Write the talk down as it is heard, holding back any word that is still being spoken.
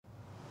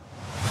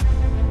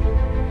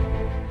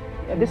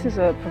This is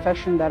a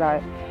profession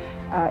that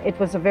it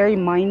was a very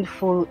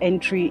mindful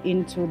entry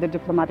into the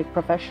diplomatic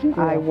profession.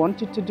 I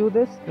wanted to do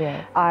this.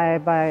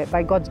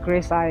 By God's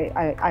grace,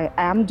 I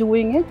am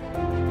doing it.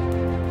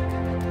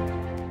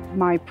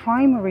 My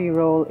primary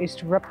role is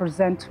to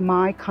represent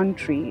my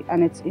country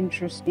and its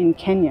interests in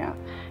Kenya.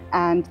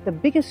 And the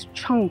biggest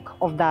chunk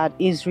of that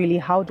is really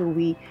how do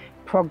we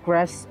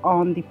progress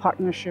on the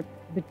partnership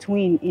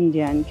between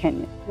India and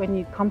Kenya. When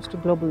it comes to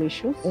global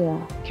issues,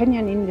 Kenya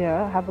and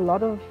India have a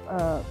lot of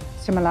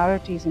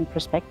similarities in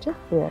perspective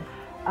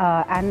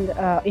and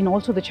in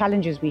also the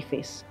challenges we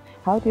face.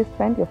 How do you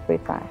spend your free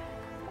time?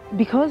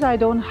 Because I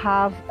don't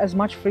have as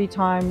much free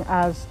time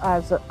as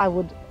I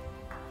would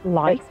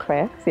like.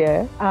 Correct,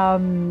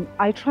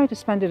 I try to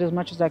spend it as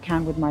much as I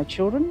can with my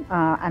children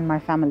and my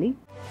family.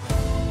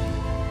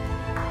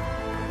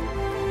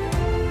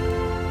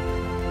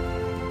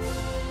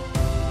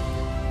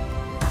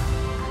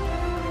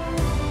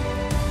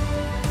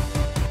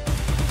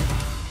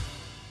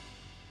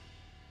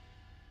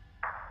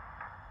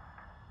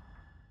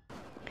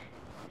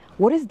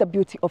 What is the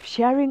beauty of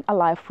sharing a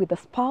life with a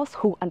spouse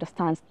who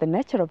understands the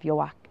nature of your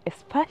work,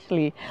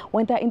 especially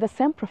when they're in the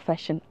same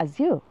profession as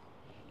you?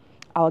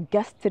 Our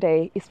guest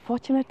today is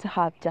fortunate to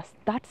have just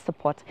that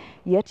support,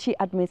 yet she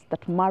admits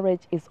that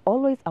marriage is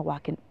always a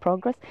work in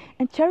progress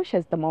and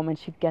cherishes the moment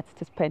she gets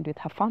to spend with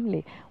her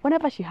family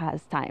whenever she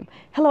has time.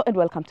 Hello and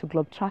welcome to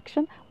Globe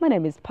Traktion. My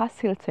name is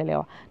Pasil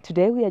Telewa.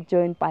 Today we are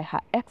joined by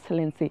Her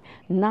Excellency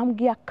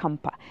Namgya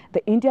Khampa,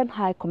 the Indian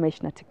High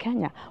Commissioner to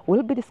Kenya.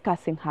 We'll be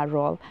discussing her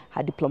role,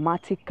 her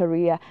diplomatic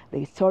career, the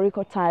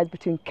historical ties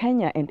between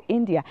Kenya and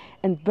India,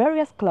 and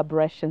various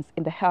collaborations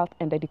in the health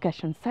and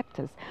education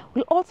sectors.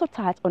 We'll also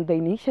touch on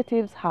the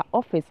initiatives her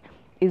office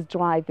is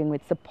driving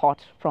with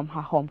support from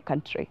her home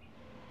country.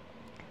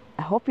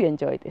 I hope you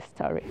enjoyed this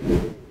story.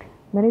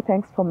 Many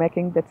thanks for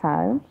making the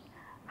time,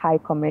 High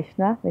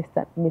Commissioner,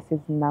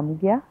 Mrs.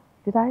 Namgya.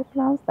 Did I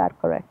pronounce that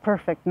correct?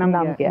 Perfect,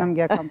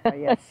 Namgya Khampa,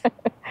 yes.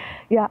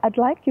 Yeah, I'd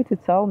like you to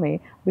tell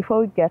me, before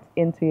we get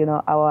into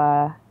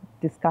our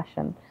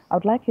discussion, I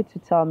would like you to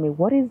tell me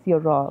what is your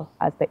role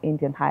as the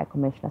Indian High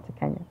Commissioner to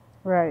Kenya?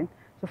 Right.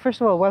 So first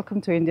of all,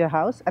 welcome to India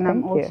House, and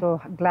I'm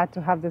also glad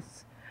to have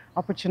this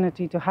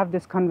opportunity to have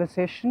this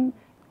conversation.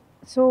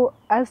 So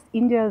as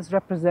India's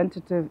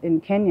representative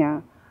in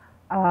Kenya,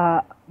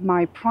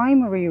 my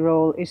primary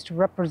role is to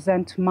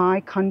represent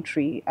my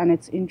country and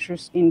its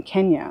interests in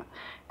Kenya.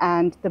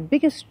 And the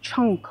biggest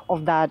chunk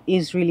of that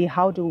is really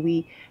how do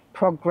we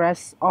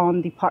progress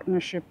on the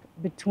partnership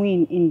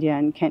between India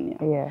and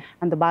Kenya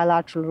and the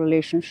bilateral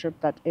relationship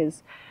that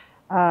is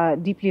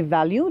deeply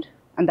valued.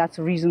 And that's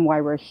the reason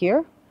why we're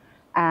here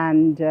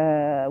and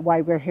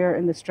why we're here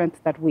in the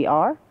strength that we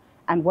are.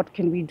 And what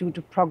can we do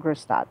to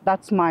progress that?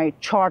 That's my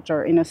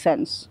charter, in a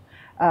sense,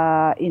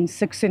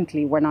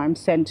 succinctly, when I'm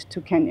sent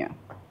to Kenya.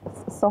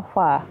 So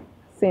far,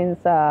 since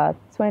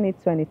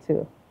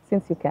 2022,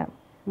 since you came,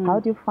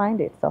 how do you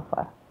find it so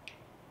far?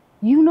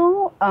 You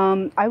know,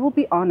 I will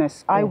be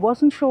honest, I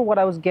wasn't sure what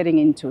I was getting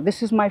into.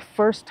 This is my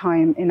first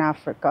time in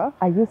Africa.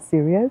 Are you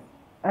serious?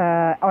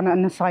 On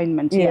an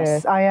assignment,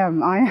 yes, I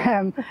am.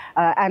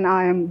 And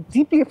I am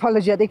deeply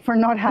apologetic for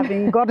not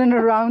having gotten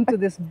around to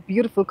this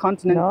beautiful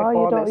continent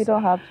before this. You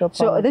don't have to apologize.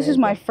 So this is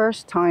my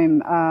first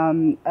time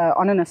on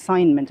an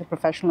assignment, a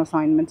professional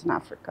assignment in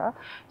Africa.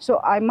 So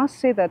I must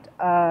say that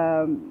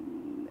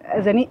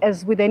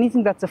as with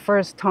anything that's the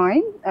first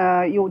time,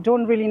 you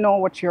don't really know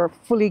what you're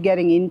fully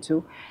getting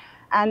into.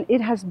 And it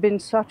has been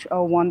such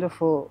a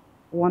wonderful,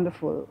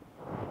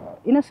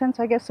 in a sense,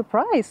 I guess,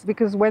 surprise,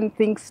 because when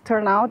things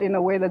turn out in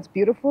a way that's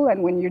beautiful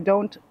and when you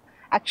don't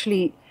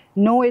actually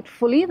know it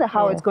fully,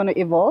 how it's going to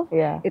evolve,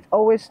 it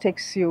always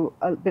takes you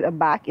a bit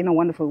aback in a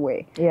wonderful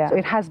way. So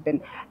it has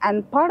been.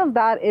 And part of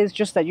that is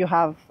just that you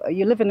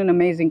live in an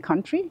amazing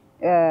country.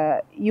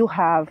 You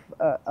have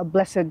a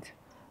blessed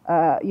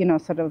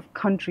sort of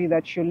country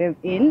that you live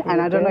in.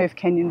 And I don't know if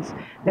Kenyans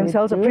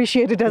themselves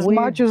appreciate it as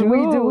much as we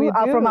do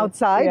from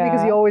outside,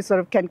 because you always sort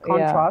of can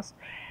contrast.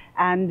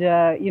 And,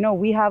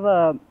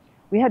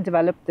 we had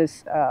developed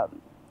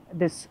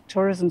this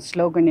tourism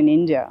slogan in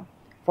India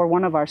for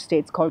one of our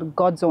states called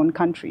God's Own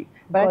Country.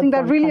 But I think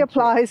that really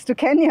applies to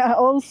Kenya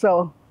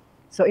also.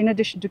 So in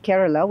addition to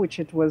Kerala, which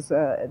it was,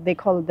 they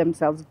call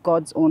themselves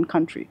God's Own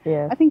Country.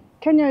 I think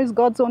Kenya is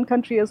God's own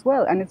country as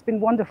well, and it's been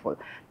wonderful.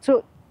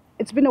 So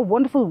it's been a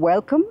wonderful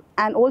welcome,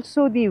 and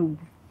also the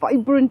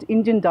vibrant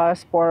Indian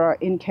diaspora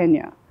in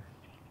Kenya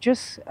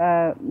just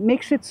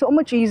makes it so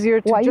much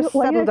easier to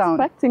settle down. Were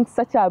you expecting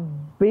such a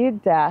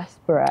big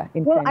diaspora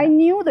in Kenya? Well, I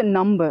knew the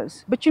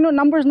numbers, but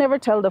numbers never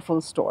tell the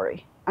full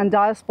story. And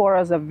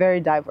diasporas are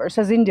very diverse,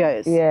 as India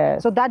is.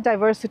 So that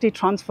diversity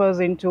transfers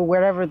into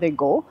wherever they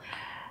go.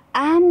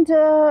 And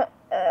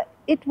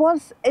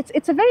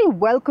it's a very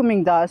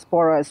welcoming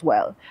diaspora as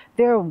well.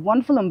 They're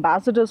wonderful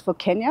ambassadors for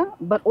Kenya,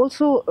 but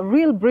also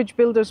real bridge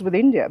builders with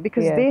India,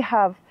 because they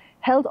have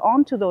held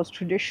on to those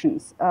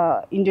traditions,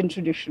 Indian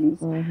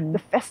traditions,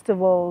 the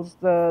festivals,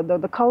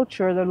 the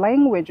culture, the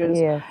languages.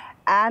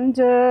 And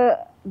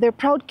they're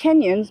proud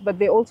Kenyans, but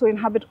they also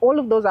inhabit all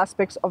of those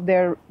aspects of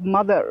their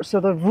mother,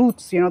 so the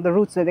roots, you know, the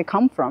roots that they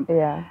come from.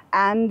 Yeah.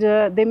 And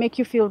they make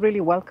you feel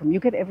really welcome. You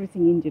get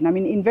everything Indian. I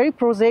mean, in very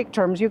prosaic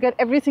terms, you get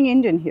everything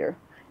Indian here.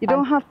 You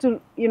don't have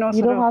to, you know,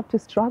 you don't have to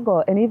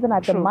struggle. And even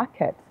at the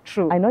market,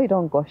 True. I know you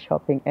don't go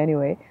shopping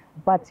anyway,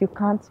 but you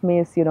can't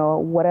miss, you know,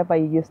 whatever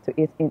you used to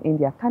eat in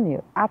India, can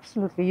you?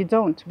 Absolutely, you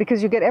don't,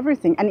 because you get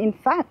everything. And in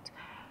fact,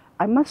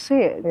 I must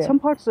say, some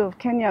parts of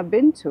Kenya I've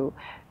been to,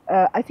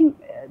 I think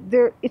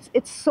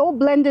it's so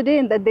blended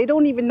in that they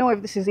don't even know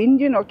if this is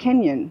Indian or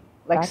Kenyan,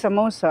 like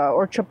samosa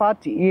or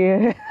chapati.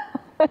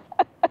 Yeah.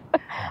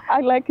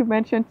 I like you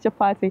mentioned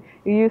chapati.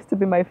 It used to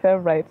be my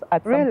favorite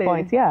at some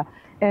point. Yeah.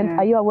 And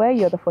are you aware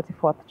you're the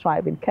 44th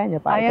tribe in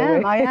Kenya, by the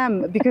way? I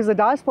am, because the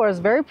diaspora is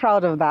very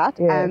proud of that.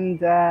 And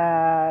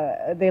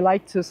they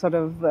like to sort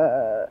of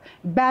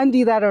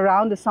bandy that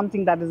around as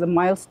something that is a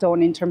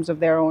milestone in terms of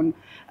their own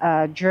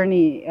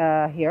journey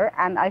here.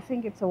 And I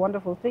think it's a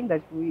wonderful thing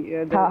that we...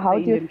 How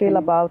do you feel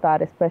about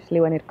that,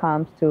 especially when it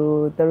comes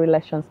to the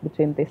relations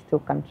between these two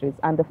countries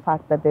and the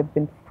fact that they've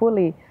been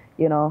fully,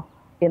 you know,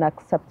 in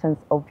acceptance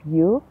of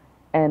you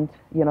and,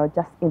 you know,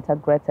 just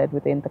integrated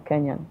within the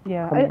Kenyan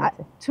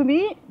community?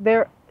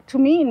 To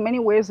me, in many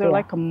ways, they're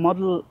like a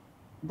model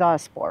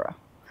diaspora,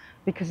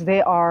 because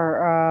they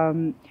are,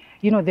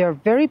 you know, they're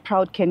very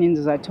proud Kenyans,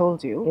 as I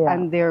told you,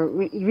 and they're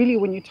really,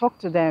 when you talk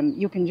to them,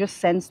 you can just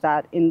sense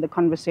that in the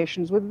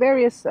conversations with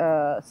various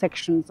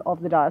sections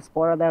of the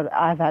diaspora that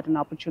I've had an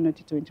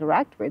opportunity to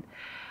interact with.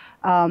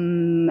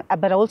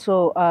 But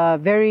also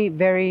very,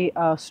 very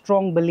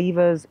strong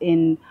believers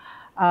in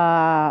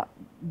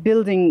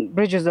building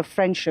bridges of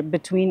friendship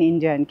between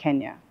India and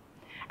Kenya.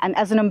 And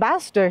as an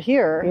ambassador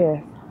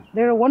here,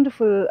 they're a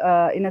wonderful,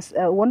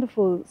 a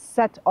wonderful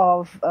set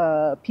of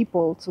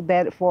people to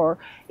therefore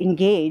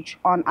engage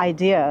on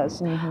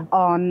ideas,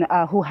 on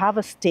who have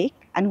a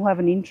stake and who have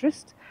an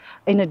interest,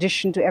 in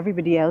addition to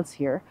everybody else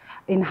here,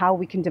 in how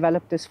we can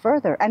develop this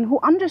further, and who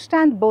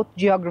understand both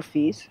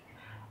geographies,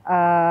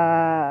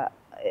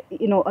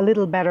 you know, a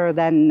little better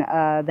than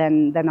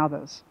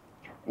others.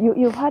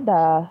 You've had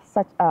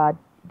such a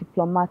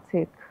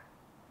diplomatic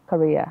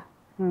career,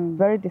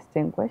 very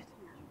distinguished.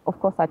 Of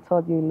course, I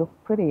told you look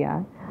pretty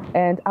young.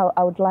 And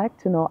I would like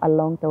to know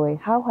along the way,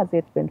 how has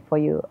it been for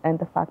you? And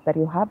the fact that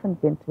you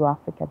haven't been to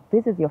Africa,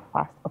 this is your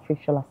first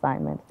official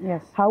assignment.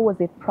 Yes. How was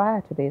it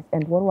prior to this,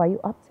 and what were you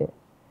up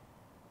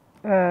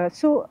to?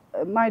 So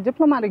my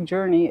diplomatic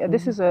journey,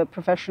 this is a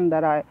profession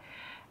that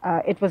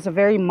it was a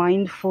very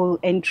mindful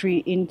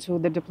entry into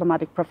the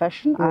diplomatic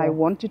profession. I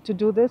wanted to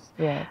do this.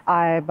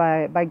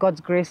 By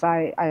God's grace,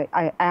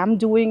 I am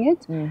doing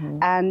it.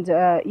 And,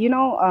 you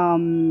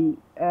know,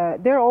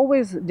 there are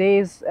always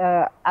days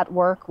at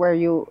work where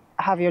you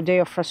have your day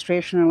of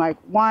frustration and like,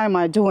 why am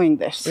I doing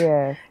this?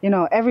 You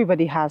know,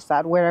 everybody has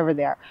that wherever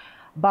they are.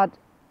 But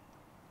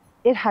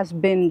it has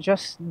been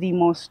just the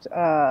most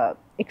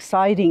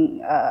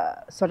exciting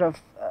sort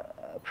of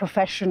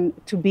profession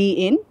to be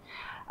in.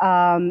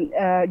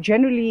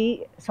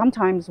 Generally,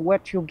 sometimes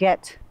what you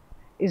get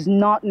is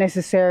not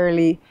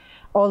necessarily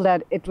all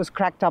that it was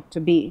cracked up to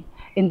be.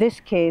 In this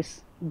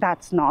case,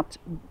 that's not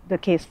the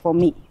case for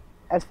me,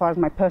 as far as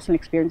my personal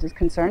experience is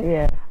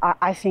concerned.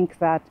 I think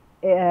that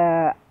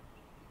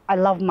I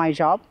love my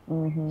job,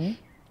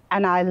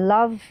 and I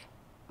love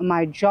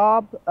my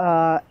job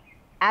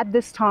at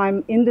this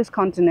time in this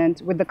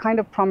continent with the kind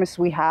of promise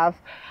we have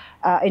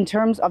in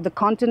terms of the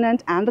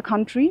continent and the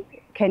country,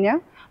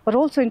 Kenya, but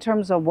also in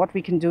terms of what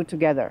we can do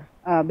together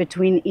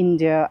between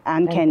India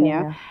and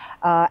Kenya.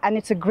 And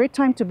it's a great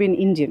time to be an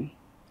Indian.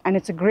 And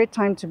it's a great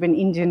time to be an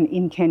Indian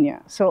in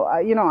Kenya. So,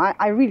 you know,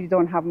 I really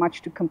don't have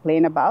much to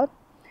complain about.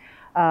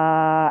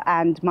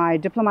 And my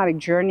diplomatic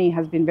journey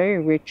has been very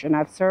rich. And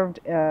I've served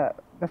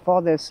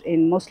before this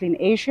mostly in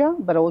Asia,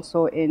 but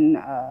also in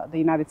the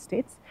United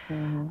States.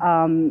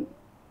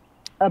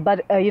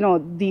 But, you know,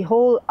 the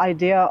whole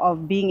idea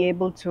of being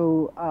able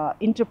to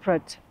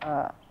interpret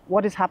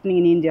what is happening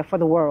in India for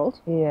the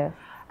world,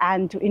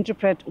 and to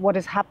interpret what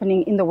is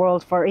happening in the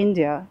world for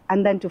India,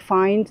 and then to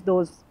find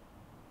those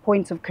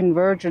points of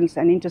convergence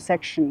and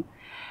intersection,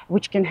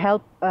 which can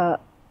help,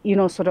 you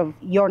know, sort of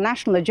your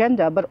national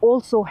agenda, but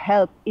also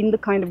help in the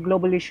kind of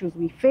global issues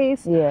we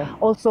face.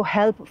 Also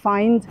help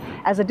find,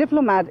 as a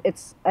diplomat,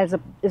 as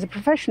a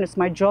profession, it's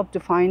my job to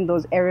find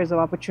those areas of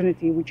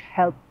opportunity which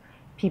help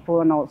people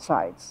on all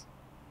sides.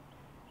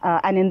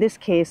 And in this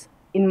case,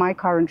 in my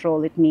current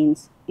role, it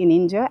means in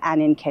India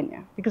and in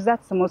Kenya, because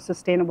that's the most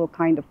sustainable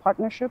kind of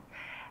partnership.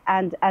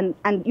 And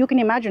you can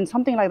imagine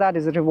something like that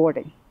is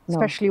rewarding,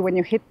 especially when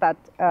you hit that,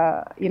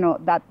 you know,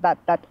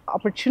 that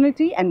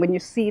opportunity, and when you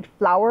see it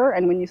flower,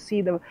 and when you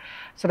see the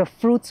sort of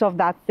fruits of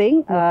that thing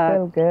you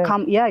feel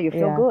good. You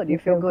feel good. You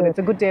feel good. It's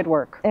a good day at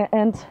work.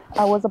 And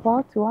I was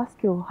about to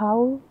ask you,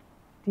 how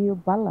do you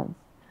balance?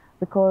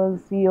 Because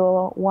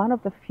you're one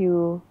of the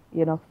few,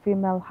 you know,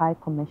 female high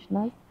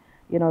commissioners,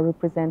 you know,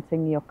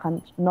 representing your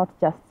country, not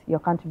just your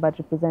country, but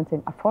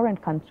representing a foreign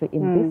country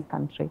in this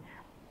country,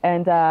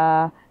 and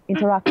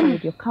interacting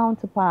with your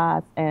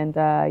counterparts, and,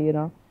 you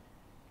know,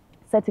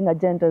 setting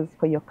agendas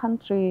for your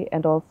country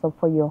and also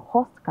for your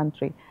host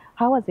country.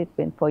 How has it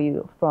been for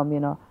you from,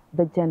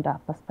 the gender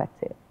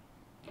perspective?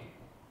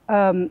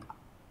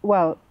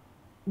 Well,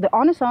 the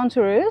honest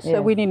answer is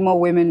we need more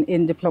women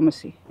in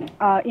diplomacy.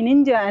 In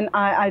India, and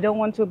I don't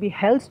want to be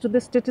held to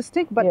this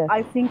statistic, but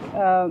I think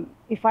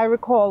if I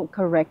recall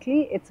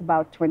correctly, it's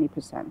about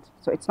 20%.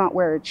 So it's not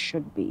where it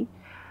should be.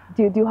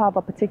 Do you have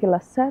a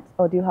particular set,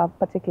 or do you have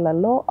particular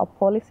law or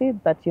policy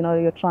that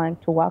you're trying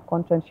to work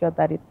on to ensure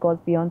that it goes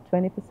beyond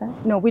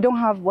 20%? No, we don't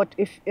have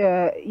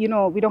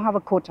we don't have a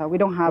quota. We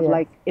don't have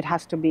like it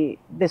has to be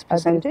this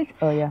percentage.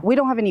 We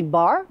don't have any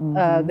bar.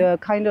 The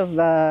kind of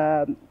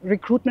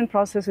recruitment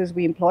processes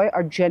we employ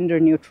are gender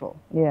neutral.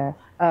 Yeah.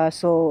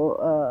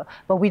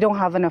 But we don't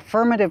have an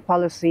affirmative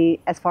policy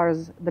as far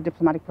as the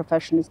diplomatic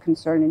profession is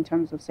concerned in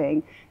terms of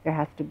saying there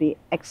have to be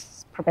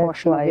X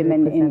proportion of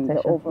women in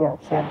the overall.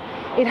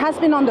 It has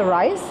been on the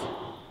rise,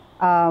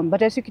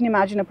 but as you can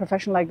imagine, a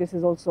profession like this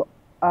is also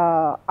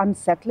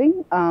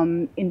unsettling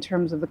in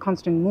terms of the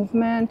constant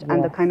movement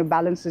and the kind of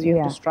balances you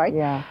have to strike.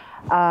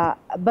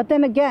 But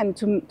then again,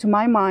 to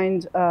my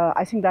mind,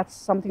 I think that's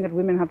something that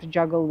women have to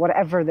juggle,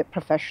 whatever the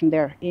profession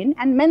they're in,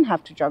 and men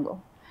have to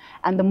juggle.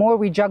 And the more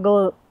we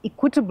juggle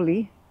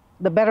equitably,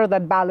 the better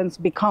that balance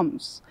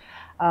becomes.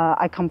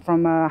 I come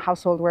from a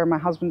household where my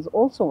husband's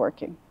also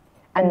working.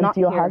 And not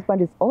your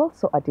husband is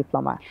also a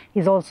diplomat.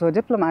 He's also a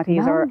diplomat.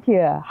 He's How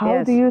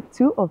do you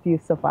two of you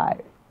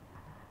survive?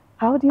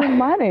 How do you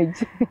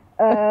manage?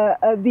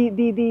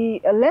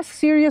 The less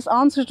serious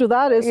answer to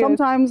that is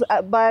sometimes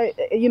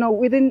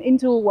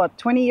into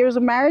 20 years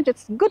of marriage,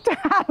 it's good to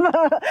have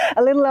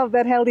a little of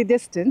that healthy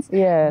distance.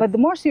 But the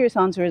more serious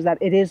answer is that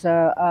it is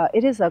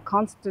a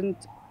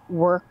constant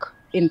work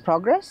in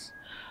progress.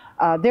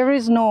 There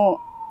is no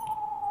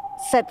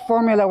set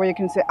formula where you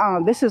can say,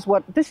 this is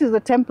the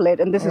template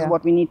and this is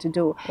what we need to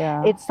do.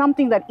 It's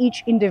something that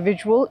each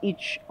individual,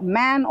 each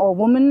man or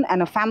woman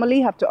and a family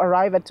have to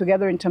arrive at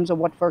together in terms of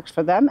what works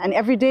for them, and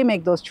every day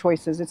make those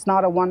choices. It's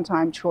not a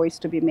one-time choice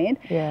to be made.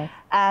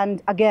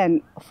 And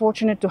again,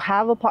 fortunate to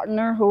have a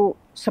partner who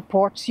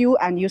supports you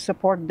and you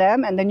support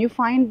them, and then you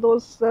find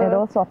those and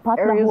also a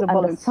partner who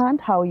understand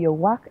how your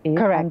work is.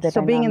 Correct.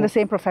 So being in the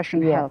same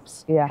profession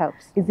helps.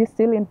 Helps. Is he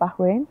still in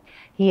Bahrain?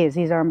 He is.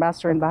 He's our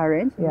ambassador in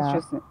Bahrain.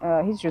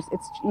 So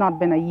it's not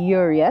been a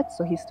year yet,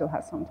 so he still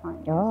has some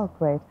time. Oh,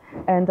 great.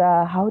 And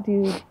how do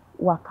you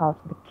work out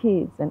the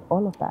kids and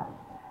all of that?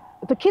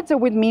 The kids are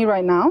with me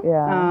right now,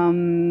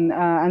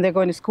 and they're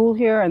going to school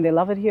here, and they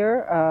love it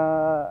here.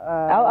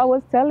 I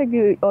was telling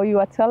you, or you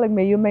are telling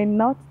me, you may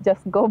not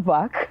just go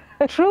back.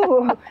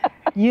 True.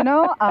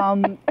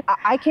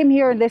 I came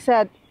here and they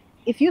said,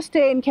 if you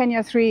stay in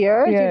Kenya 3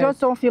 years, you just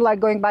don't feel like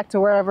going back to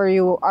wherever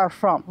you are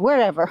from,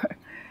 wherever.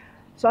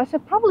 So I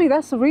said, probably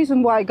that's the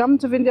reason why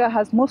Government of India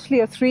has mostly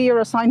a 3-year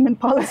assignment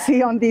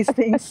policy on these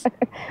things.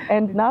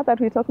 And now that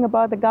we're talking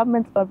about the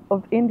government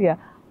of India,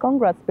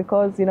 congrats,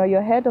 because,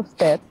 your head of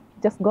state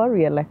just got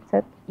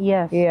re-elected.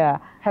 Yes. Yeah.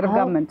 Head of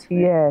government.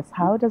 Yes.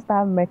 How does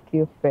that make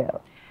you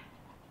feel?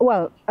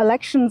 Well,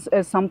 elections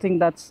is something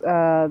that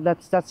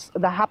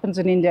happens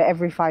in India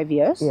every 5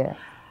 years.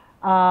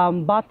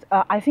 But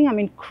I think I'm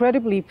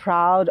incredibly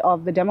proud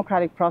of the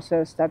democratic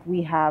process that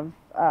we have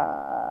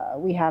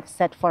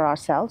set for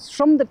ourselves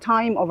from the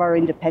time of our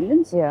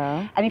independence.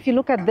 And if you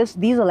look at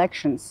these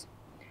elections,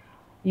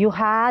 you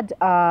had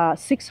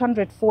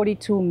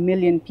 642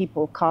 million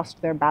people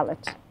cast their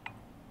ballot.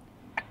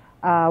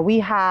 We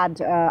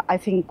had, I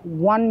think,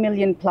 1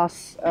 million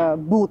plus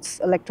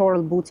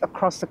electoral booths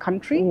across the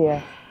country.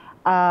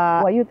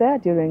 Were you there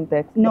during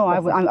that? No, I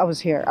was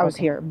here. I was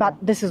here. But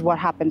this is what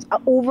happens.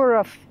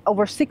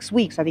 Over 6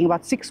 weeks, I think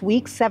about 6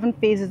 weeks, 7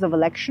 phases of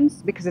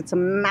elections, because it's a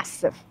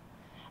massive.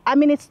 I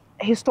mean, it's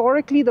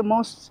historically the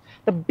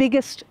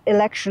biggest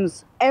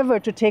elections ever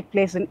to take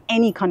place in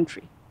any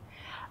country.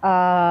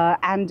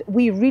 And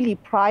we really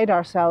pride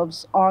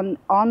ourselves on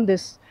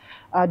this,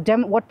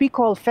 what we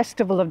call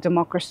festival of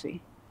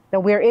democracy, that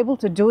we're able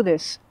to do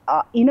this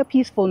in a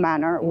peaceful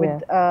manner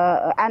with,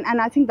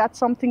 and I think that's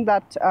something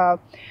that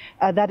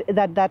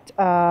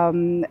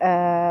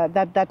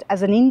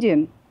as an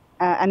Indian,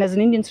 and as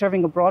an Indian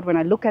serving abroad, when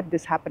I look at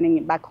this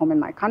happening back home in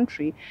my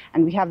country,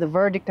 and we have the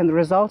verdict and the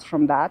results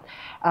from that,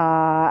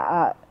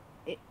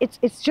 it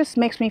just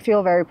makes me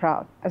feel very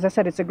proud. As I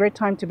said, it's a great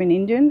time to be an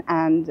Indian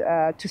and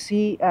to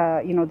see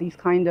these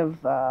kind of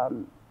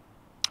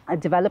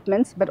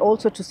developments, but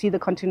also to see the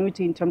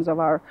continuity in terms of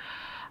our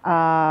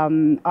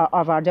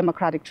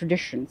democratic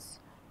traditions.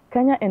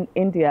 Kenya and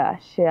India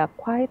share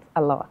quite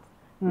a lot,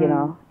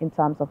 in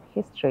terms of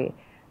history,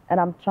 and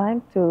I'm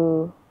trying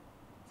to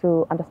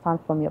understand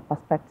from your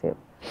perspective,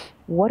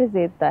 what is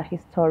it that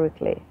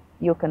historically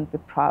you can be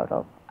proud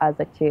of as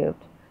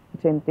achieved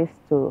between these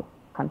two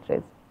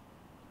countries?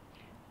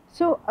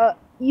 So,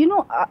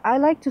 I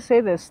like to say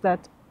this,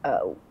 that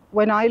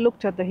when I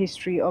looked at the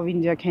history of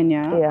India,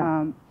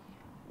 Kenya,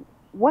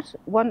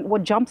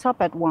 what jumps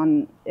up at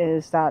one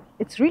is that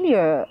it's really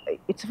a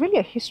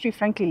history,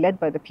 frankly, led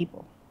by the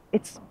people.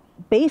 It's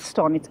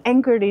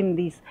anchored in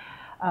these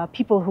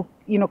people who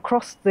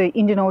crossed the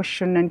Indian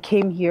Ocean and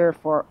came here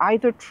for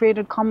either trade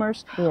and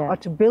commerce or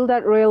to build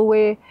that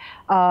railway,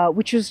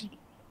 which is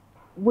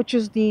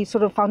the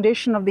sort of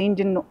foundation of the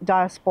Indian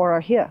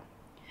diaspora here.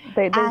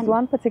 There's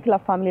one particular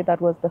family that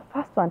was the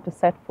first one to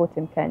set foot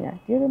in Kenya.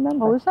 Do you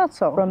remember? Oh, is that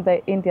so? From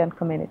the Indian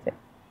community.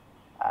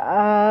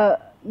 I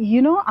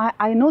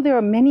know there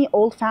are many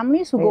old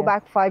families who go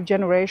back 5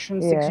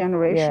 generations, 6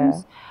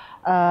 generations.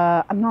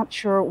 I'm not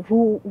sure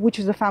which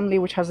is the family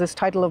which has this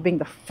title of being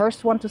the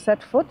first one to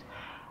set foot.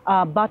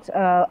 But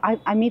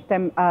I meet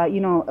them,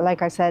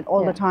 like I said,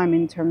 all the time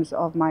in terms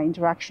of my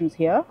interactions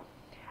here.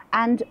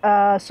 And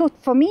so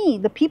for me,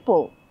 the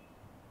people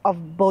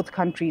of both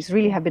countries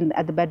really have been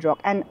at the bedrock.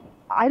 And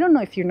I don't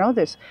know if you know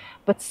this,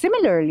 but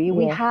similarly,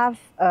 we have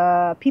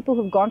people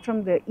who've gone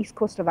from the east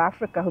coast of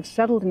Africa who've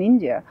settled in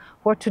India,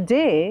 who are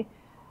today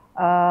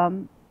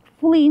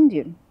fully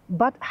Indian,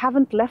 but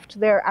haven't left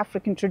their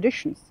African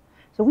traditions.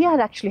 So we had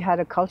actually had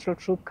a cultural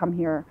troupe come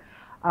here,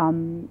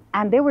 and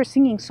they were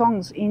singing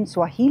songs in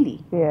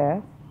Swahili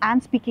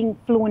and speaking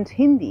fluent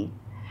Hindi.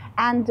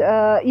 And,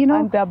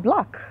 And they're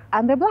black.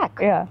 And they're black.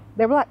 Yeah.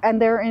 They're black.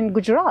 And they're in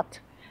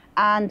Gujarat.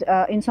 And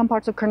in some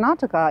parts of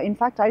Karnataka. In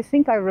fact, I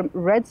think I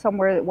read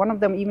somewhere that one of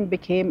them even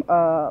became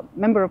a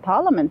member of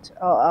parliament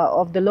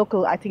of the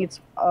local, I think it's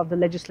of the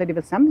Legislative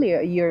Assembly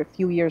a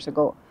few years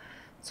ago.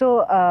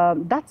 So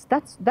that's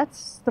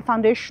the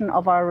foundation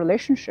of our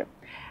relationship.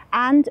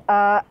 And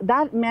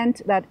that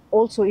meant that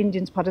also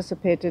Indians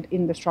participated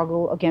in the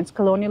struggle against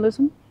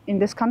colonialism in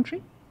this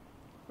country,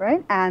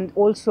 right? And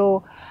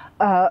also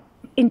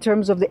in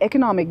terms of the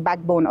economic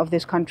backbone of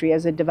this country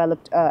as it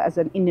developed as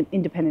an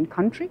independent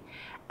country.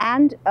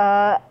 And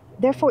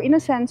therefore, in a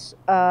sense,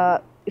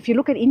 if you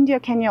look at India,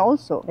 Kenya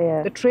also,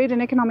 the trade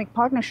and economic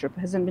partnership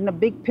has been a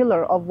big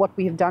pillar of what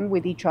we have done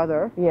with each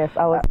other. Yes,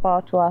 I was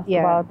about to ask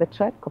about the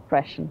trade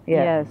cooperation.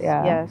 Yes,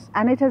 yes.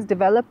 And it has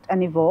developed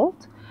and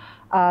evolved.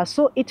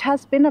 So it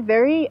has been a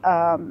very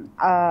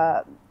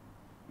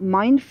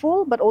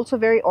mindful, but also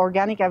very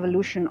organic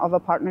evolution of a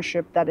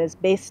partnership that is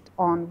based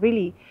on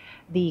really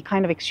the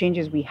kind of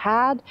exchanges we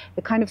had,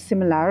 the kind of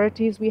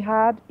similarities we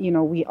had.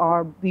 We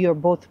are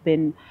both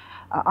been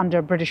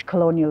under British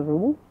colonial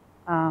rule,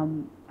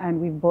 and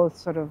we've both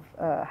sort of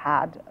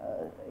had,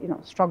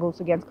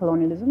 struggles against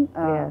colonialism.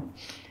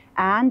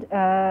 And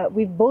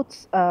we've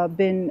both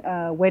been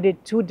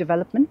wedded to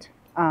development,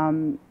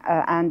 and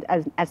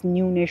as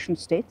new nation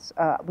states.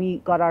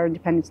 We got our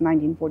independence in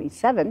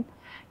 1947.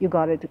 You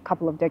got it a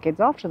couple of decades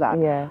after that.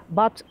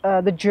 But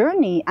the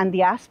journey and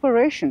the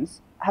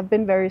aspirations have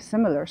been very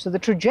similar. So the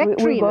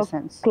trajectory, in a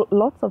sense.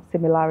 Lots of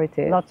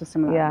similarities. Lots of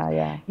similarities.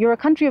 Yeah. You're a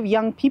country of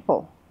young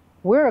people.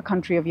 We're a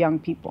country of young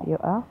people. You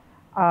are?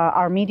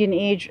 Our median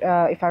age,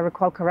 if I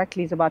recall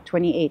correctly, is about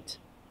 28.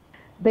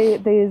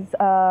 There's,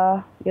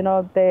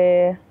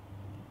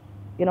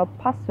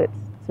 pursuits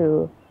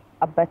to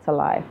a better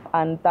life.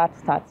 And that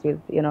starts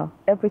with,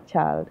 every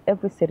child,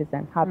 every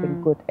citizen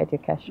having good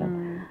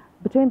education.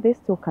 Between these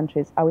two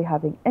countries, are we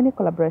having any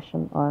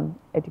collaboration on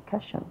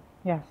education?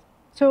 Yes.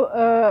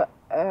 So,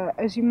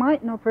 as you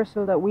might know,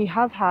 Persil, that we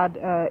have had,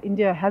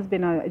 India has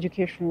been an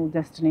educational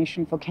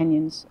destination for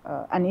Kenyans.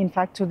 And in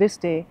fact, to this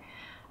day,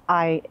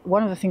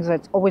 one of the things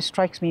that always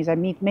strikes me is I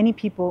meet many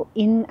people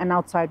in and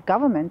outside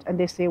government, and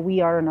they say we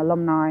are an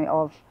alumni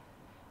of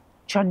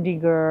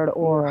Chandigarh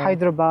or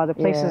Hyderabad, the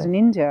places in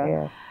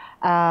India,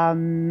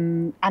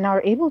 and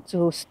are able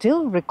to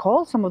still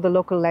recall some of the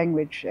local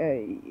language.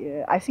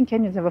 I think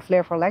Kenyans have a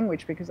flair for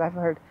language, because I've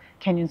heard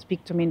Kenyans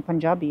speak to me in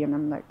Punjabi, and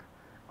I'm like,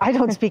 I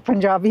don't speak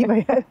Punjabi,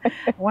 but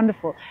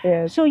wonderful.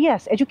 So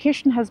yes,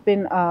 education has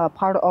been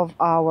part of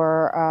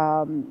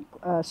our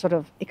sort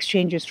of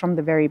exchanges from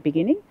the very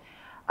beginning.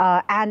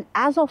 And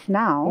as of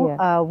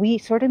now, we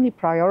certainly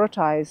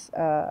prioritize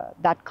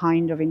that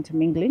kind of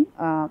intermingling.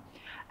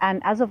 And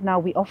as of now,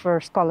 we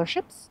offer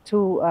scholarships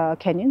to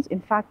Kenyans.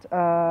 In fact,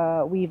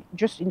 we've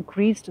just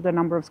increased the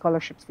number of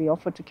scholarships we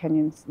offer to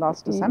Kenyans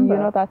last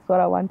December. That's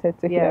what I wanted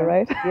to hear,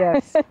 right?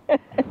 Yes.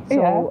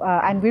 So,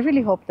 and we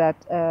really hope that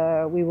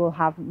we will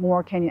have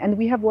more Kenyan. And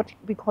we have what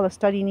we call a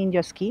Study in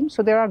India scheme.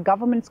 So there are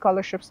government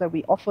scholarships that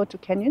we offer to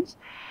Kenyans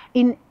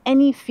in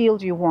any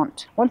field you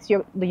want. Once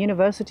the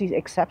university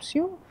accepts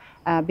you,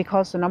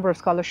 because the number of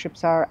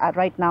scholarships are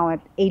right now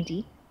at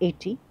 80.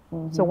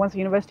 So once the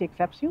university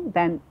accepts you,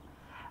 then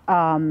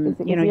is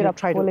it a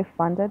fully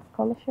funded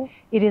scholarship?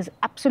 It is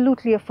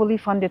absolutely a fully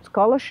funded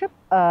scholarship,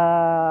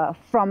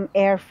 from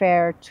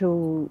airfare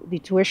to the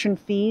tuition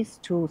fees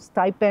to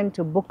stipend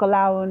to book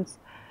allowance,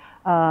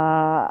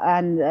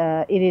 and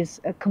it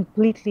is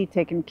completely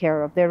taken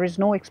care of. There is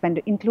no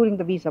expenditure, including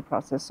the visa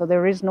process. So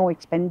there is no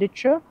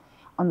expenditure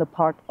on the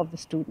part of the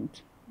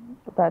student.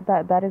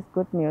 That is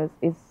good news.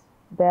 Is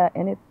there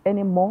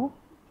any more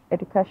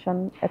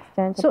education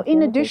exchange? So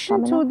in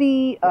addition to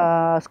the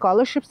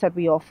scholarships that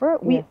we offer,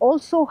 we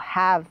also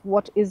have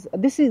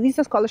these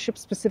are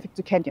scholarships specific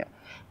to Kenya,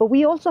 but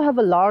we also have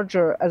a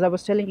larger, as I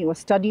was telling you, a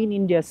Study in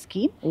India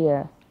scheme,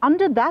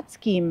 under that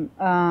scheme,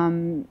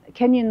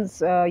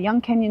 Kenyans,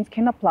 young Kenyans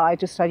can apply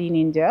to study in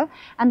India,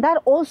 and that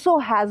also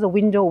has a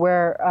window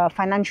where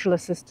financial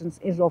assistance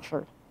is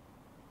offered.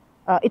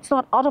 It's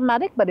not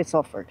automatic, but it's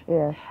offered.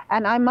 Yeah.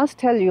 And I must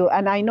tell you,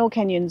 and I know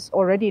Kenyans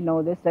already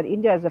know this, that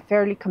India is a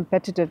fairly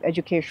competitive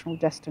educational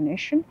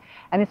destination,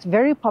 and it's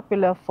very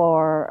popular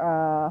for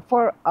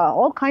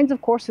all kinds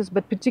of courses,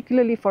 but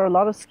particularly for a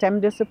lot of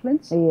STEM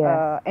disciplines,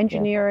 Yes.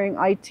 engineering,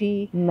 Yes.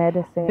 IT,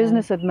 Medicine,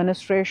 business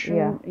administration.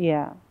 Yeah.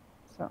 Yeah.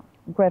 So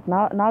great.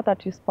 Now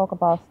that you spoke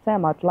about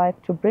STEM, I'd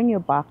like to bring you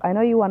back. I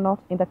know you are not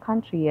in the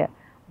country yet,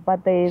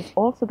 but there is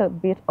also the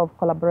bit of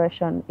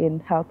collaboration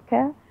in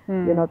healthcare.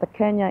 You know, the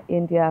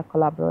Kenya-India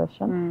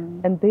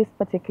collaboration. And this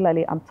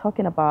particularly I'm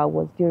talking about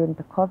was during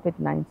the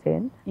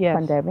COVID-19 Yes.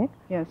 pandemic.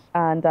 Yes.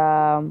 And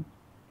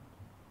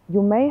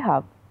you may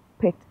have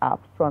picked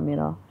up from, you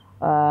know,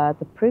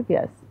 the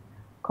previous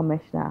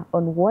commissioner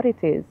on what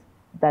it is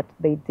that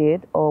they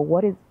did or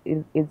what it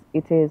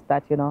is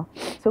that, you know,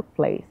 took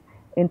place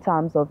in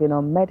terms of, you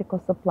know, medical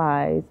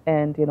supplies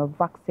and, you know,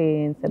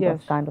 vaccines and Yes.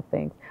 those kind of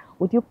things.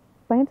 Would you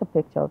paint a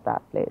picture of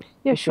that, please?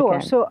 Yeah,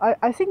 sure. So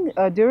I think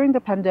during the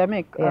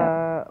pandemic,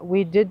 Yeah.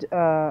 we did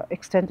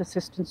extend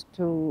assistance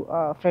to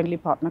friendly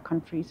partner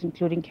countries,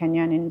 including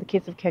Kenya. And in the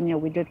case of Kenya,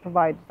 we did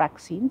provide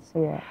vaccines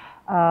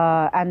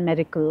and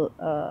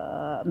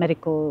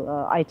medical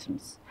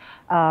items.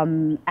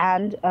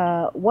 And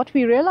what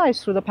we realized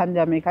through the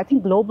pandemic, I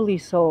think globally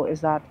so, is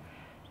that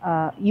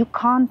you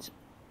can't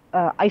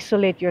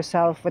isolate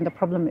yourself when the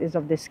problem is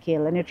of this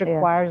scale, and it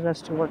requires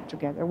us to work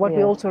together. What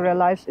we also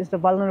realized is the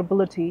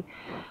vulnerability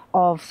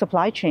of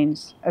supply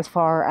chains as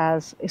far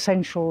as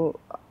essential,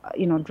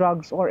 you know,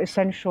 drugs or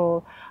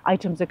essential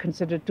items are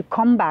considered to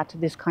combat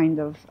this kind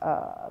of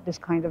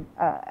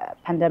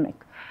pandemic.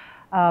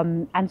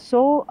 And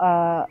so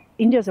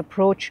India's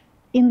approach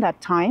in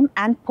that time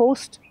and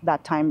post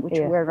that time, which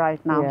we're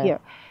right now here,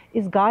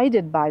 is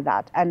guided by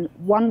that. And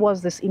one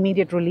was this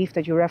immediate relief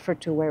that you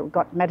referred to, where we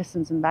got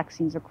medicines and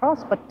vaccines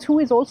across. But two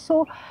is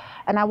also,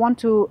 and I want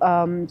to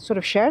sort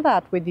of share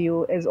that with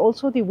you, is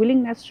also the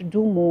willingness to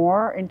do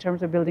more in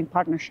terms of building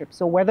partnerships.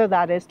 So whether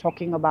that is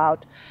talking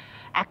about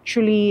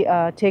actually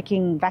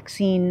taking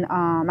vaccine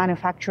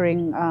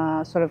manufacturing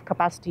sort of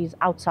capacities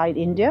outside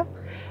India,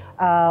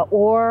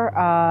 or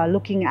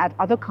looking at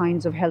other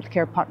kinds of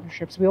healthcare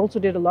partnerships. We also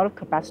did a lot of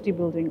capacity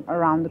building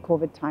around the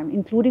COVID time,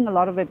 including a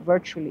lot of it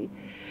virtually,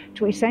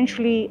 to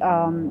essentially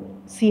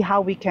see how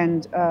we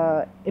can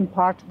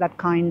impart that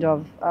kind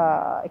of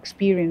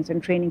experience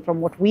and training from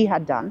what we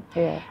had done.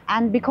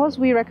 And because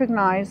we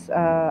recognize,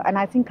 and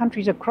I think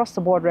countries across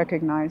the board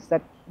recognize,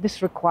 that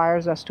this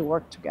requires us to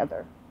work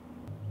together.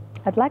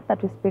 I'd like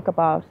that we speak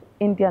about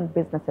Indian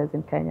businesses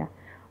in Kenya.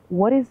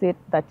 What is it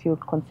that you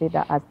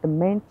consider as the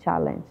main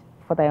challenge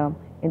for them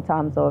in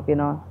terms of, you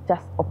know,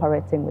 just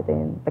operating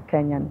within the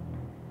Kenyan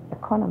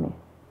economy?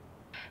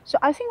 So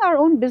I think our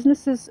own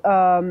businesses,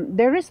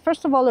 there is,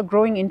 first of all, a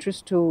growing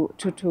interest to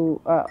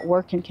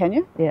work in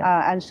Kenya.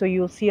 And so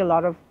you'll see a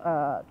lot of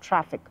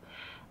traffic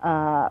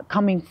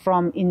coming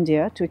from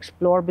India to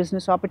explore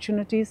business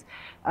opportunities.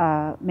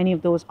 Many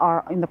of those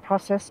are in the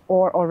process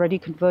or already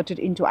converted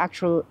into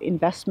actual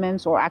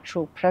investments or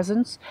actual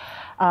presence.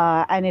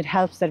 And it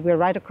helps that we're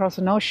right across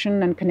an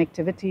ocean and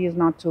connectivity is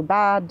not too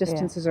bad,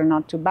 distances are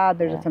not too bad,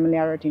 there's a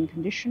familiarity in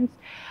conditions.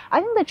 I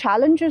think the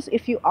challenges,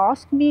 if you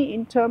ask me,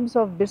 in terms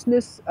of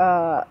business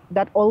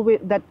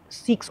that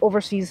seeks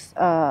overseas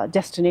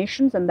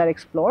destinations and that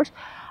explores,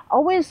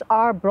 always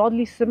are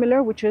broadly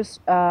similar, which is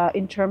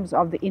in terms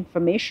of the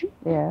information.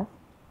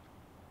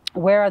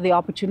 Where are the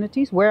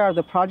opportunities? Where are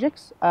the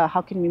projects?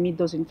 How can we meet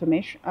those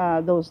information,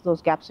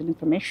 those gaps in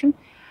information?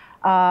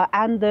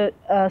 And the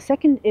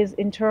second is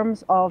in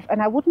terms of,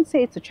 and I wouldn't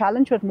say it's a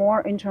challenge, but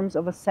more in terms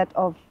of a set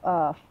of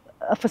a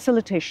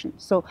facilitation.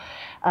 So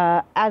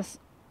as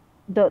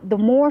the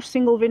more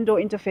single window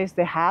interface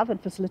they have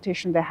and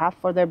facilitation they have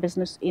for their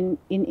business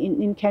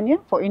in Kenya,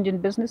 for Indian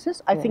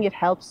businesses, I think it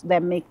helps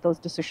them make those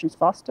decisions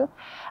faster.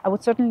 I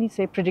would certainly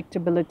say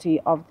predictability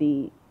of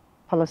the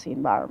policy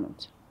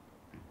environment.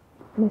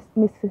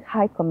 Ms.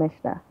 High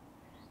Commissioner,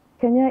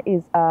 Kenya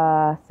is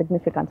a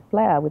significant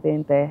player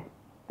within the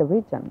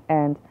region,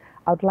 and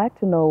I would like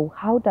to know,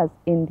 how does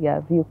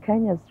India view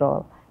Kenya's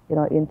role, you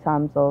know, in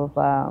terms of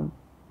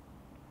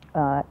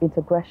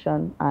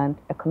integration and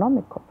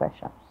economic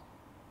cooperation?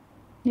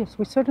 Yes,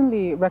 we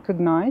certainly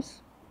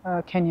recognize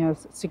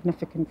Kenya's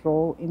significant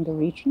role in the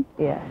region.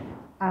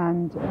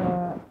 And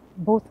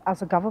both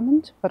as a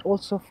government, but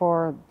also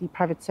for the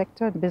private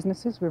sector and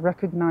businesses, we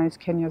recognize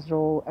Kenya's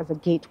role as a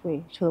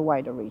gateway to the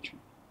wider region.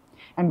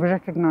 And we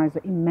recognize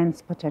the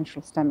immense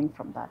potential stemming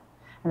from that.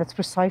 And that's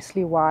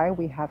precisely why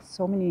we have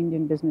so many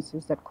Indian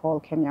businesses that call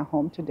Kenya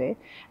home today,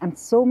 and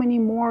so many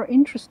more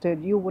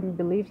interested. You wouldn't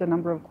believe the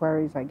number of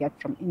queries I get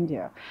from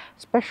India,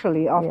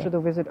 especially after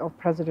the visit of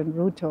President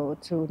Ruto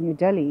to New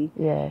Delhi.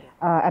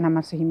 And I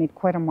must say he made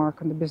quite a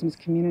mark on the business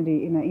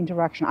community in an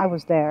interaction. I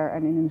was there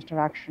and in an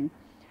interaction.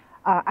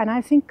 And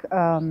I think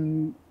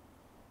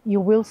you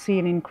will see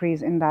an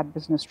increase in that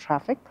business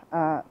traffic,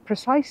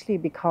 precisely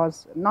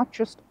because not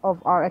just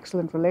of our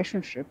excellent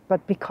relationship,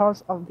 but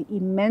because of the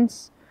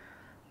immense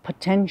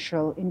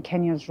potential in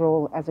Kenya's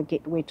role as a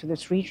gateway to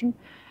this region,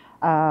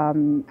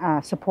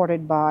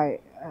 supported by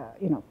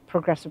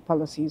progressive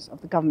policies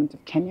of the government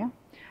of Kenya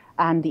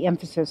and the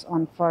emphasis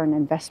on foreign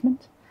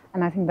investment.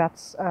 And I think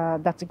that's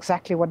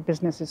exactly what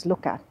businesses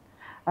look at.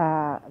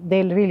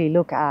 They'll really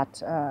look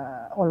at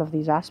all of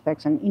these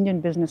aspects, and Indian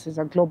businesses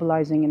are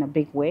globalizing in a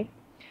big way.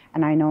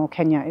 And I know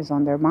Kenya is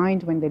on their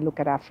mind when they look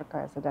at Africa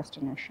as a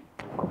destination.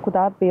 Could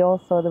that be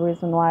also the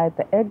reason why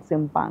the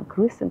Exim Bank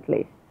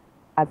recently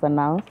has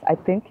announced? I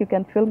think you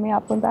can fill me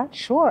up on that.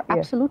 Sure,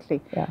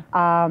 absolutely. Yeah.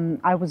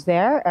 I was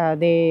there.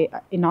 They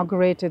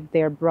inaugurated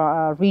their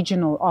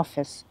regional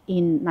office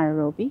in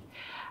Nairobi,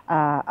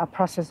 a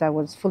process that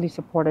was fully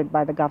supported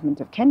by the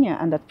government of Kenya,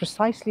 and that's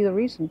precisely the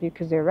reason,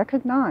 because they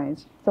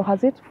recognize. So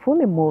has it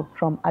fully moved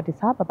from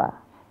Addis Ababa?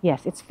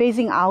 Yes, it's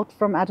phasing out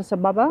from Addis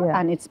Ababa,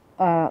 and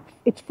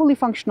it's fully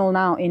functional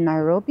now in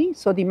Nairobi.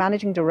 So the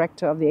managing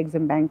director of the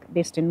Exim Bank,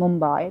 based in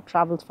Mumbai,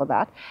 traveled for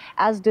that,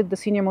 as did the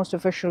senior most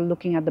official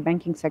looking at the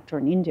banking sector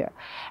in India.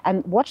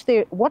 And what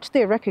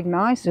they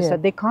recognized is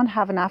that they can't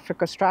have an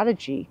Africa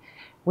strategy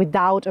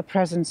without a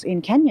presence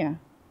in Kenya.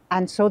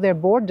 And so their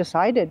board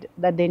decided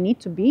that they need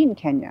to be in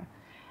Kenya.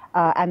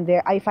 And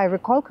if I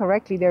recall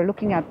correctly, they're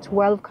looking at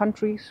 12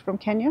 countries from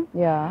Kenya.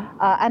 Yeah.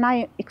 And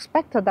I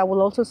expect that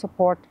will also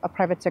support a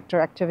private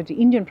sector activity,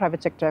 Indian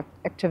private sector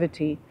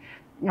activity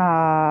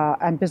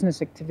and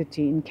business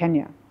activity in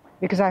Kenya.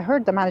 Because I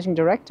heard the managing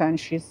director, and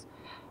she's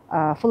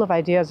full of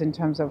ideas in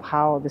terms of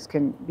how this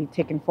can be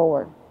taken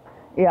forward.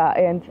 Yeah,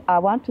 and I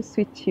want to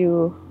switch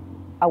you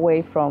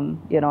away from,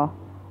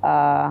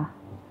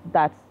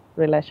 that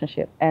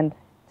relationship and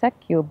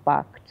take you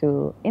back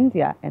to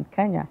India and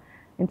Kenya.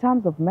 In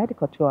terms of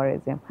medical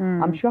tourism,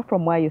 I'm sure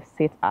from where you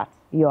sit at,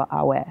 you're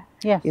aware.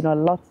 Yes.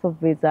 Lots of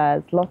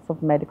visas, lots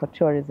of medical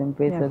tourism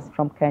visas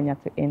from Kenya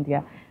to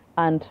India.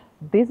 And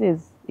this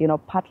is,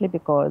 partly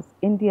because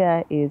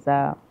India is,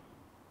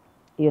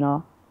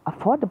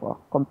 affordable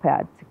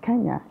compared to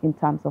Kenya in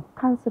terms of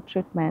cancer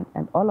treatment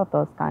and all of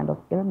those kind of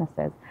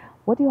illnesses.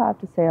 What do you have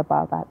to say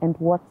about that, and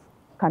what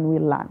can we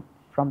learn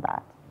from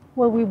that?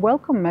 Well, we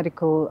welcome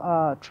medical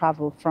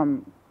travel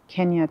from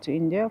Kenya to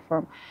India,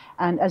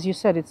 and as you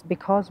said, it's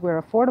because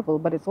we're affordable,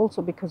 but it's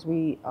also because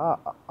we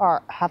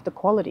have the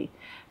quality.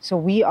 So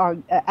we are,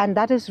 and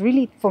that is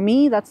really, for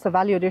me, that's the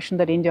value addition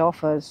that India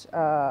offers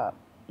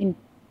in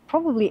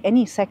probably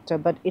any sector,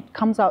 but it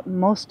comes out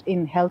most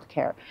in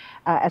healthcare,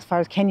 as far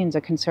as Kenyans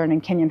are concerned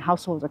and Kenyan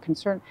households are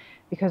concerned,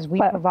 because we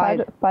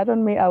provide.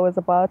 Pardon me, I was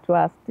about to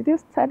ask, did you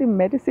study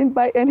medicine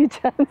by any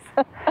chance?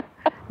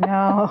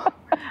 No,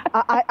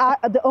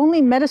 the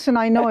only medicine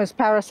I know is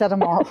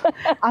paracetamol.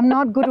 I'm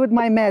not good with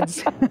my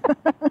meds.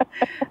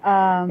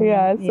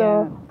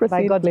 Proceed,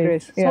 by God's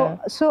grace. Yeah.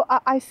 So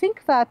I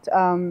think that,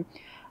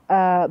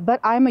 but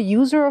I'm a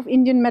user of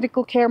Indian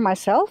medical care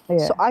myself. Yeah.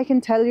 So I can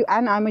tell you,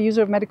 and I'm a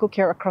user of medical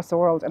care across the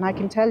world, and I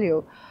can tell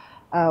you,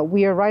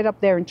 we are right up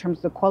there in terms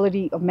of the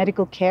quality of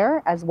medical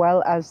care as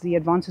well as the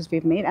advances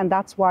we've made, and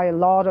that's why a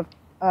lot of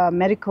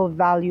medical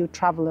value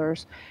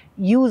travelers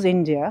use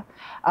India,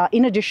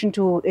 in addition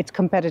to its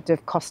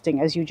competitive costing,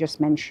 as you just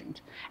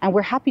mentioned. And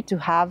we're happy to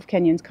have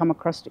Kenyans come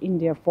across to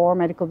India for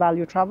medical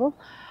value travel,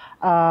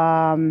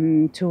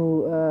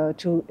 to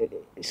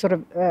sort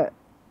of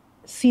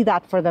see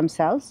that for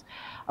themselves.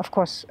 Of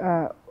course,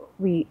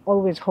 we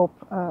always hope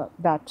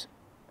that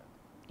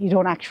you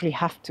don't actually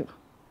have to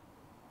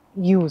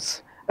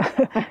use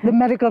the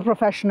medical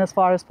profession as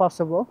far as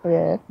possible.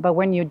 Yeah. But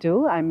when you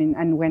do,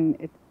 and when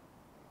it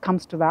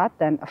comes to that,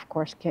 then of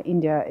course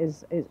India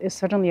is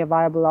certainly a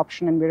viable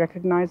option, and we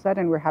recognize that,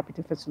 and we're happy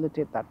to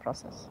facilitate that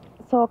process.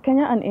 So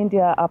Kenya and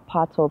India are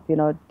part of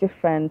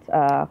different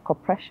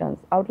corporations.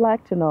 I would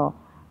like to know,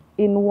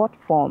 in what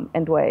form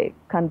and way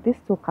can these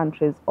two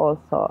countries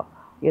also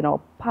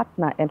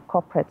partner and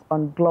cooperate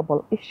on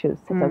global issues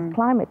such as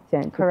climate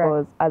change? Correct.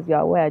 Because as you're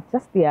aware,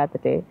 just the other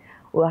day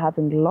we were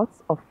having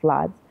lots of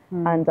floods,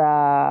 and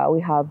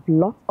we have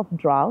lots of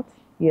drought.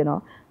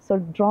 So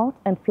drought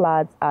and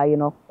floods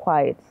are,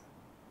 quite,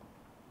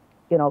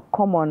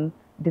 common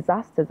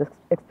disasters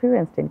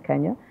experienced in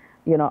Kenya,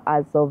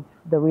 as of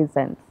the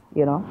recent,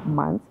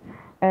 months.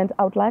 And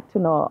I would like to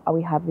know, are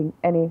we having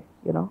any,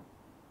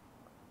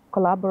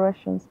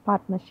 collaborations,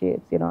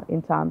 partnerships,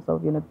 in terms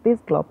of, these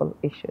global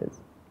issues?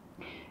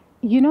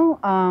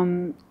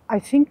 I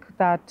think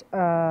that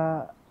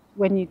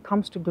when it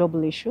comes to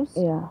global issues,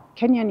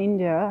 Kenya and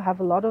India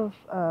have a lot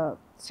of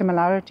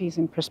similarities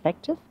in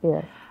perspective.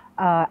 Yes.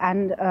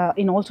 And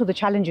in also the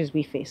challenges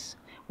we face.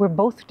 We're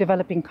both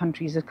developing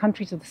countries, the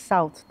countries of the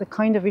South. The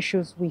kind of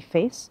issues we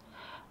face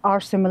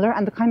are similar,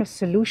 and the kind of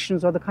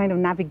solutions or the kind of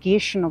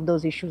navigation of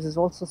those issues is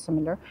also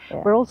similar.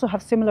 Yeah. We also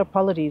have similar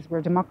polities.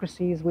 We're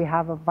democracies. We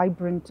have a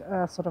vibrant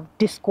sort of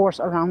discourse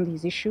around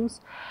these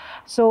issues.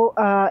 So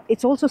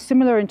it's also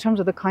similar in terms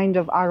of the kind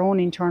of our own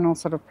internal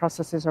sort of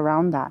processes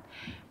around that.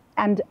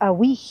 And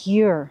we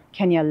hear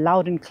Kenya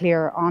loud and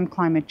clear on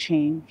climate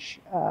change,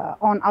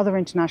 on other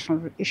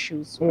international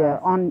issues,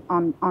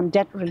 on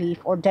debt relief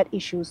or debt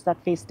issues that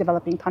face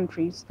developing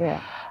countries,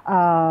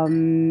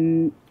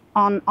 on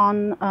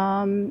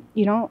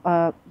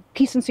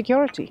peace and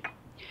security.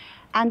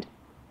 And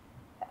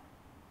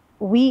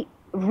we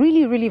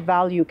really, really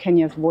value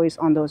Kenya's voice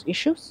on those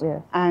issues.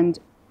 And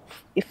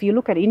if you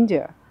look at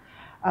India,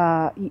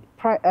 our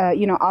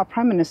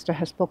Prime Minister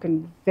has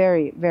spoken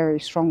very, very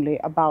strongly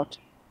about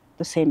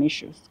the same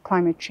issues: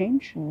 climate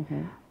change,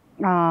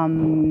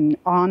 on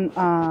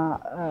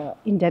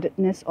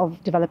indebtedness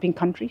of developing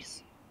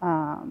countries,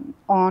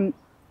 on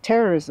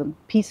terrorism,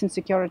 peace and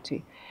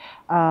security.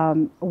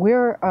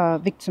 We're a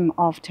victim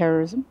of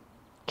terrorism.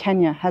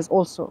 Kenya has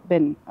also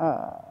been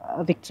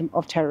a victim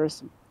of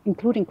terrorism,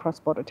 including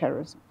cross-border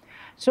terrorism.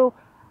 So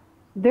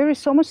there is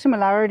so much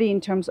similarity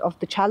in terms of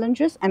the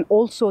challenges and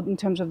also in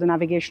terms of the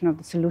navigation of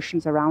the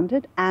solutions around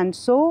it. And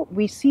so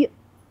we see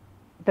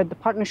that the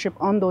partnership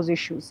on those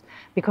issues,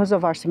 because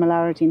of our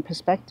similarity in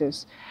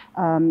perspectives,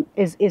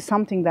 is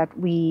something that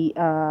we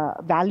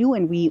value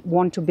and we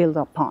want to build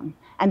upon.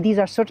 And these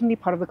are certainly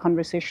part of the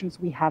conversations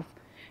we have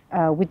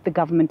with the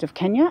government of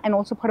Kenya, and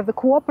also part of the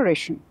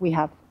cooperation we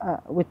have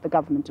with the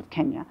government of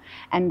Kenya.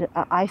 And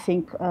I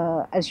think,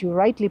 as you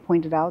rightly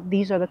pointed out,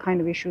 these are the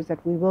kind of issues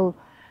that we will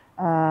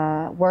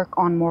work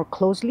on more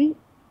closely,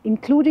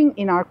 including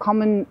in our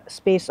common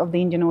space of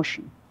the Indian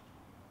Ocean.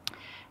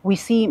 We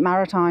see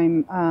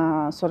maritime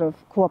sort of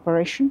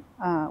cooperation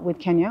with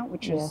Kenya,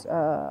 which is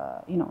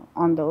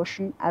on the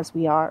ocean, as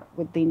we are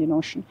with the Indian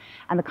Ocean,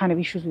 and the kind of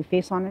issues we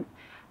face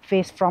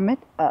from it.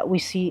 We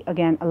see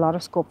again a lot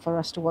of scope for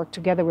us to work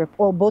together.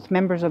 We're both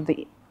members of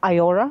the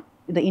IORA,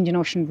 the Indian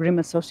Ocean Rim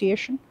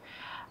Association,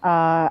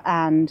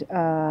 and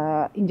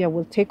India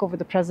will take over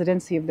the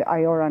presidency of the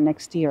IORA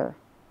next year.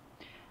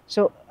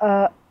 So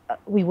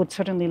we would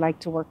certainly like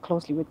to work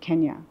closely with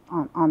Kenya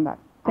on that.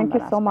 Thank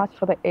you so much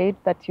for the aid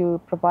that you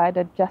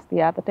provided just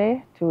the other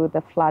day to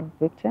the flood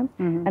victims.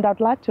 And I'd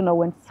like to know,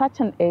 when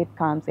such an aid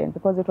comes in,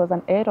 because it was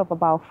an aid of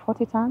about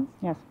 40 tons.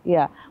 Yes.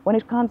 Yeah. When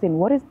it comes in,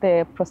 what is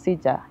the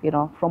procedure,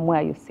 from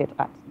where you sit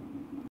at?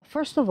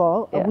 First of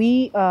all,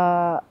 we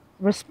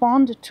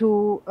respond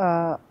to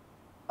a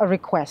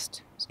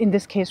request, in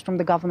this case from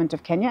the government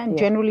of Kenya. And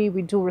generally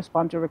we do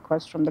respond to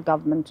requests from the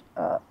government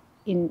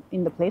in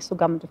the place, the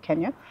government of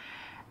Kenya.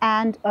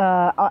 And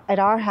at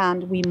our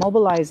hand, we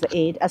mobilize the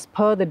aid as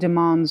per the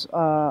demands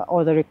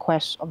or the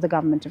requests of the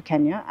government of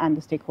Kenya and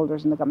the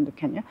stakeholders in the government of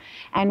Kenya,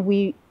 and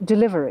we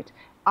deliver it.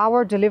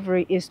 Our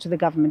delivery is to the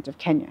government of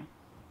Kenya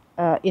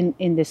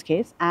in this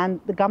case, and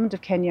the government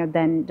of Kenya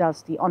then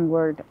does the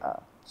onward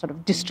sort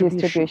of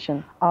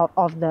distribution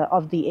of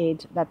the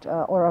aid that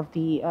or of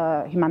the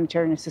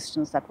humanitarian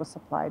assistance that was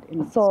supplied.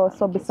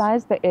 So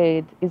besides the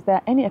aid, is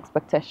there any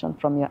expectation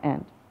from your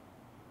end?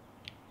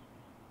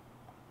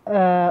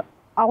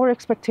 Our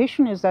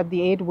expectation is that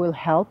the aid will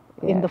help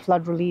in the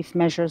flood relief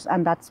measures,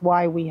 and that's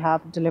why we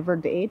have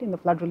delivered the aid in the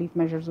flood relief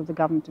measures of the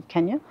government of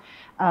Kenya.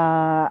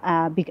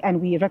 And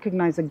we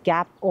recognize a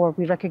gap, or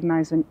we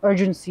recognize an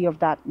urgency of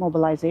that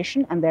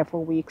mobilization, and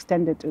therefore we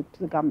extend it to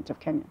the government of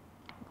Kenya.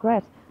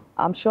 Great.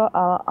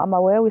 I'm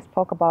aware we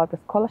spoke about the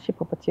scholarship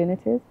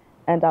opportunities,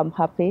 and I'm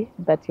happy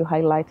that you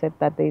highlighted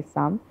that there is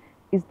some.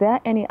 Is there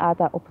any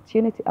other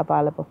opportunity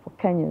available for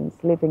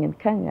Kenyans living in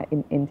Kenya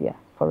in India,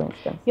 for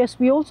instance? Yes,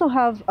 we also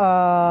have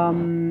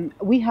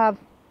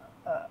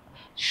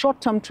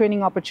short-term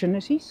training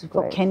opportunities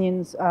for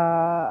Kenyans,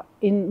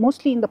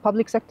 mostly in the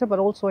public sector, but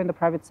also in the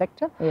private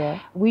sector,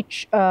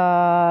 which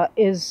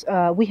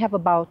we have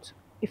about,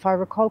 if I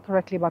recall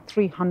correctly, about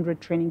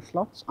 300 training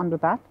slots under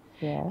that.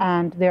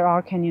 And there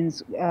are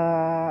Kenyans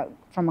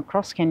from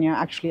across Kenya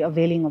actually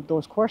availing of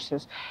those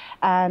courses.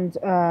 And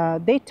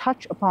they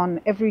touch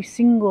upon every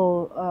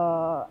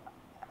single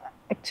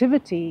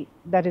activity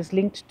that is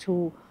linked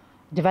to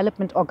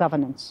development or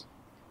governance.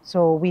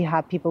 So we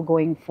have people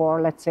going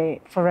for, let's say,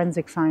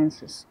 forensic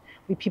sciences.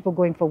 We have people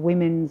going for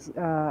women's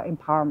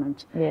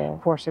empowerment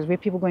courses. We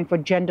have people going for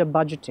gender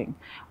budgeting.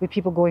 We have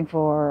people going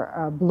for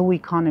blue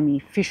economy,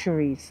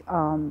 fisheries,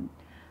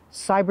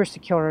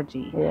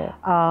 cybersecurity,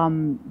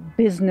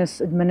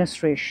 business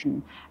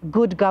administration,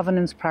 good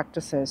governance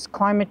practices,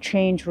 climate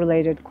change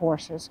related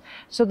courses.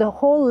 So the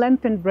whole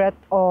length and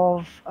breadth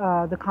of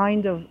the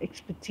kind of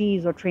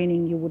expertise or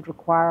training you would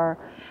require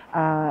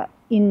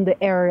in the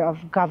area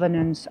of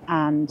governance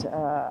and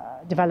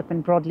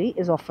development broadly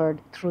is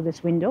offered through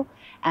this window,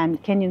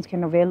 and Kenyans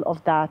can avail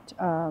of that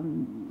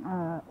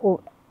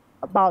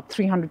about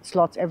 300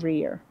 slots every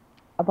year.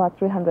 About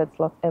 300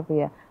 slots every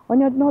year. When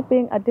you're not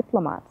being a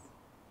diplomat,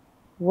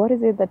 what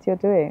is it that you're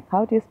doing?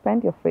 How do you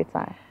spend your free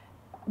time?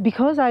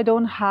 Because I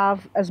don't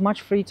have as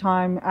much free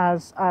time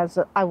as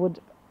I would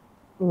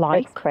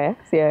like.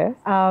 Expect, yes.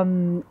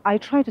 I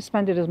try to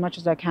spend it as much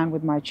as I can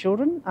with my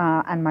children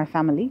and my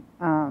family.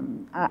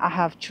 I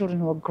have children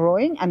who are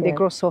growing, and they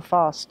grow so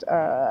fast.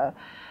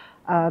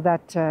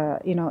 that,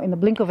 you know, in the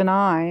blink of an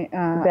eye,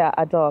 they're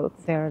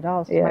adults. they're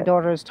adults. Yes. My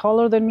daughter is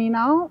taller than me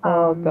now.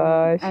 Oh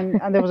gosh.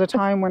 And there was a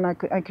time when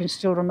I can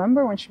still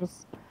remember when she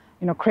was,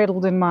 you know,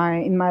 cradled in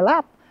my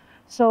lap.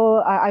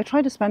 So I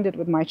try to spend it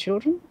with my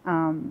children,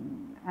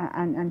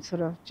 and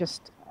sort of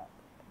just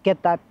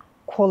get that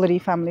quality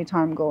family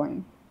time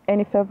going.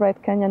 Any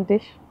favorite Kenyan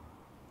dish?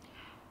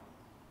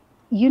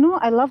 You know,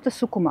 I love the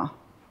sukuma.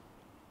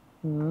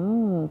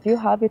 Do you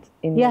have it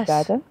in your Yes.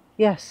 garden?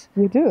 Yes.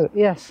 You do?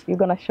 Yes. You're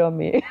gonna show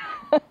me.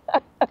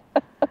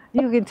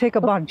 You can take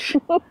a bunch.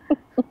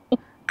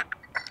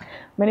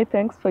 Many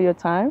thanks for your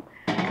time,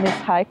 Ms.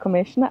 High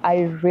Commissioner.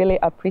 I really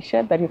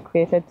appreciate that you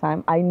created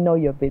time. I know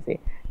you're busy.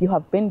 You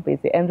have been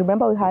busy. And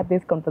remember, we had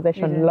this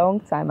conversation a long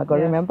time ago,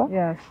 Yes. remember?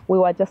 Yes. We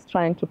were just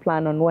trying to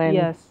plan on when,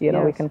 you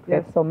know, we can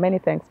create. Yes. So many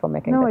thanks for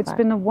making the No, time. it's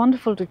been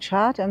wonderful to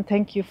chat, and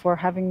thank you for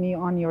having me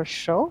on your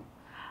show.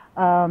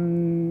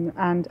 And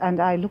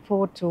I look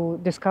forward to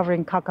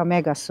discovering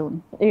Kakamega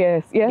soon.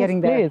 Yes, yes,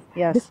 Getting there. please.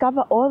 Yes.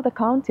 Discover all the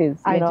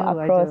counties, you know,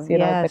 I across, do. you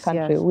know, the Yes,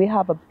 country. yes. We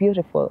have a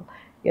beautiful,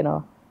 you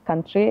know,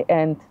 country,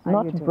 and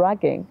not you do.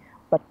 bragging,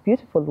 but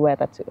beautiful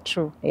weather too.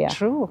 True. Yeah.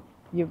 True.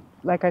 You,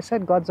 like I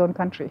said, God's own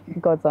country.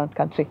 God's own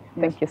country.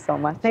 Thank you so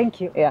much.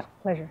 Thank you. Yeah.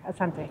 Pleasure.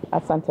 Asante.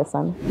 Asante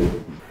san.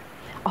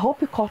 I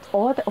hope you caught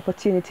all the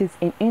opportunities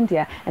in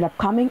India and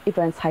upcoming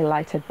events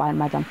highlighted by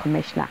Madam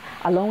Commissioner,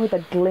 along with a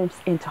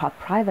glimpse into her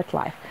private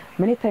life.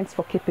 Many thanks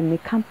for keeping me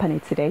company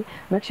today.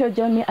 Make sure you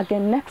join me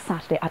again next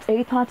Saturday at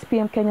 8:30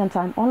 p.m. Kenyan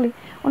time only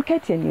on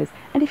KTN News.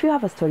 And if you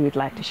have a story you'd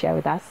like to share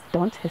with us,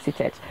 don't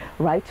hesitate.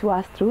 Write to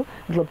us through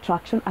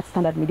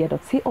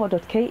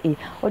globetraction@standardmedia.co.ke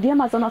or DM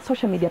us on our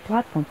social media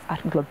platforms at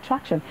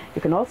Globetraction.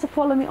 You can also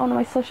follow me on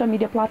my social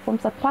media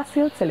platforms at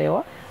Pasil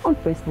Telewa on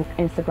Facebook,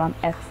 Instagram,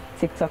 X,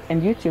 TikTok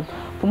and YouTube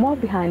for more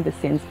behind the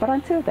scenes. But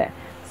until then,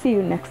 see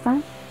you next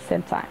time,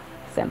 same time,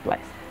 same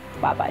place.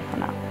 Bye-bye for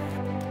now.